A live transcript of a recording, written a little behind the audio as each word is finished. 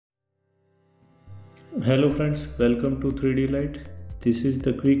Hello friends, welcome to 3D Light. This is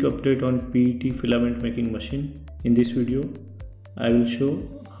the quick update on PET filament making machine. In this video, I will show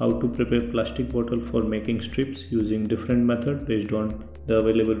how to prepare plastic bottle for making strips using different method based on the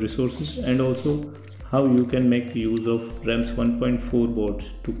available resources, and also how you can make use of RAMPS 1.4 boards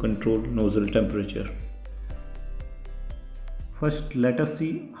to control nozzle temperature. First, let us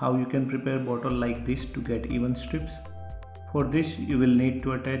see how you can prepare bottle like this to get even strips. For this, you will need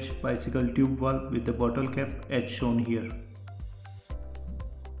to attach bicycle tube valve with the bottle cap as shown here.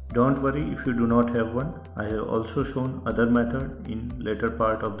 Don't worry if you do not have one, I have also shown other method in later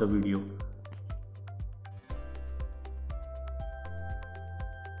part of the video.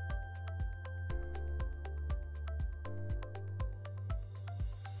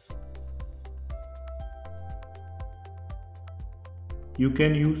 You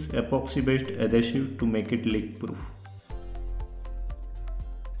can use epoxy based adhesive to make it leak proof.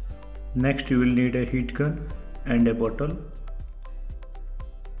 Next, you will need a heat gun and a bottle.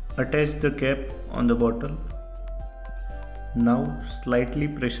 Attach the cap on the bottle. Now slightly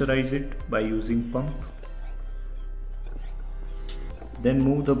pressurize it by using pump. Then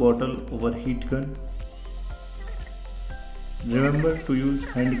move the bottle over heat gun. Remember to use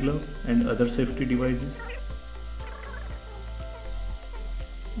hand glove and other safety devices.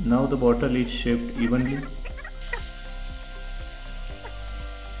 Now the bottle is shaped evenly.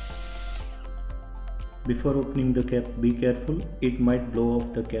 Before opening the cap, be careful, it might blow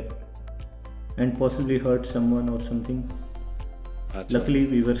off the cap and possibly hurt someone or something. Luckily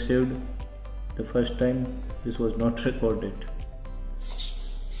we were saved the first time this was not recorded.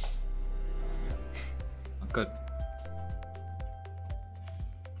 Good.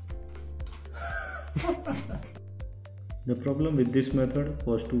 The problem with this method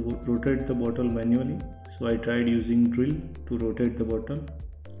was to rotate the bottle manually, so I tried using drill to rotate the bottle.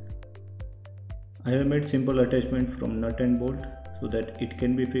 I have made simple attachment from nut and bolt so that it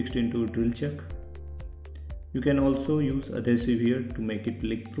can be fixed into drill chuck. You can also use adhesive here to make it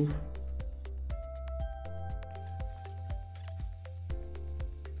leak proof.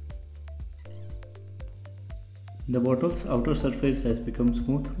 The bottle's outer surface has become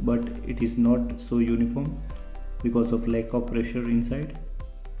smooth, but it is not so uniform because of lack of pressure inside,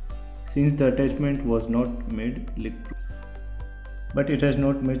 since the attachment was not made leak proof. But it has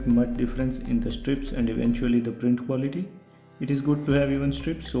not made much difference in the strips and eventually the print quality. It is good to have even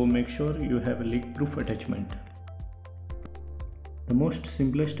strips, so make sure you have a leak proof attachment. The most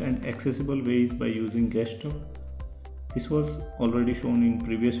simplest and accessible way is by using gas stove. This was already shown in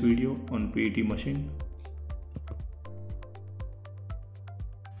previous video on PET machine.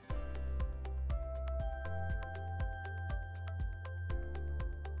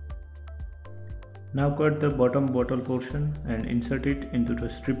 Now cut the bottom bottle portion and insert it into the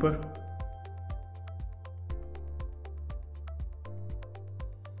stripper.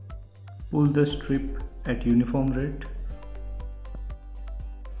 Pull the strip at uniform rate.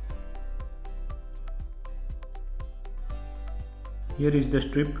 Here is the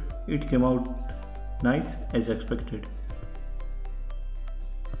strip. It came out nice as expected.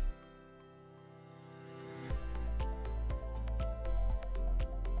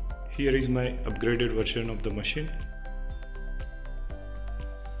 Here is my upgraded version of the machine.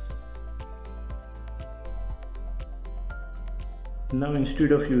 Now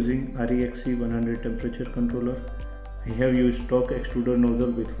instead of using REXC 100 temperature controller, I have used stock extruder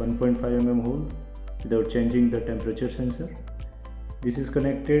nozzle with 1.5 mm hole without changing the temperature sensor. This is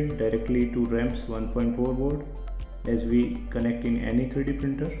connected directly to RAMPS 1.4 board as we connect in any 3D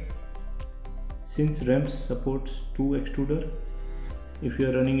printer. Since RAMPS supports 2 extruder, if you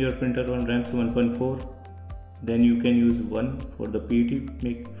are running your printer on RAMPS 1.4, then you can use one for the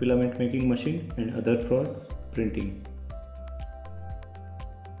PET filament making machine and other for printing.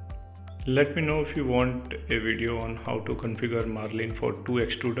 Let me know if you want a video on how to configure marline for 2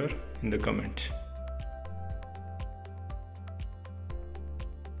 extruder in the comments.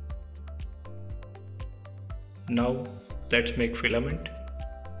 Now let's make filament.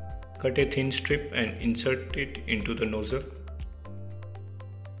 Cut a thin strip and insert it into the nozzle.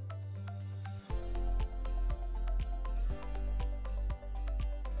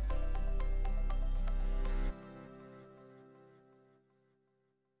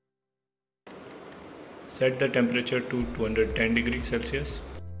 Set the temperature to 210 degrees Celsius.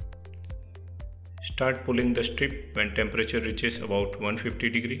 Start pulling the strip when temperature reaches about 150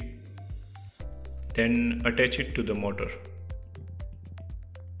 degrees. Then attach it to the motor.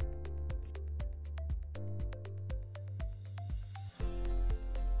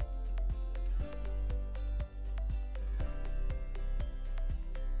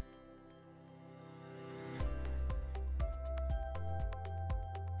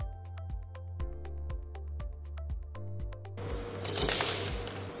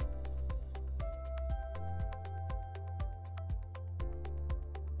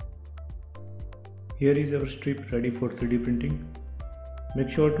 Here is our strip ready for 3D printing.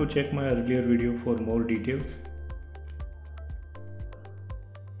 Make sure to check my earlier video for more details.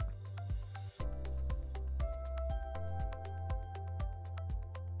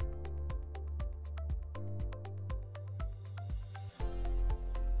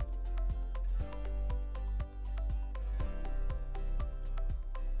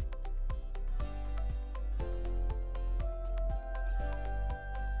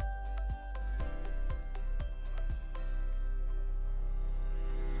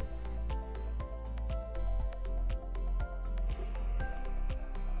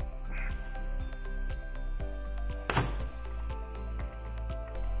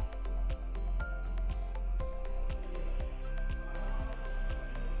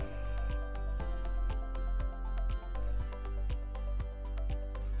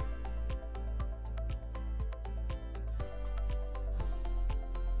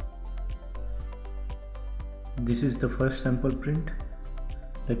 This is the first sample print.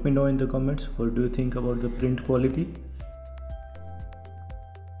 Let me know in the comments what do you think about the print quality.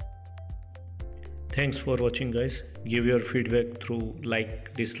 Thanks for watching guys. Give your feedback through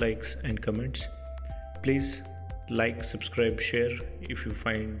like, dislikes and comments. Please like, subscribe, share if you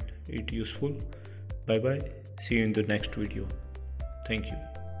find it useful. Bye bye. See you in the next video. Thank you.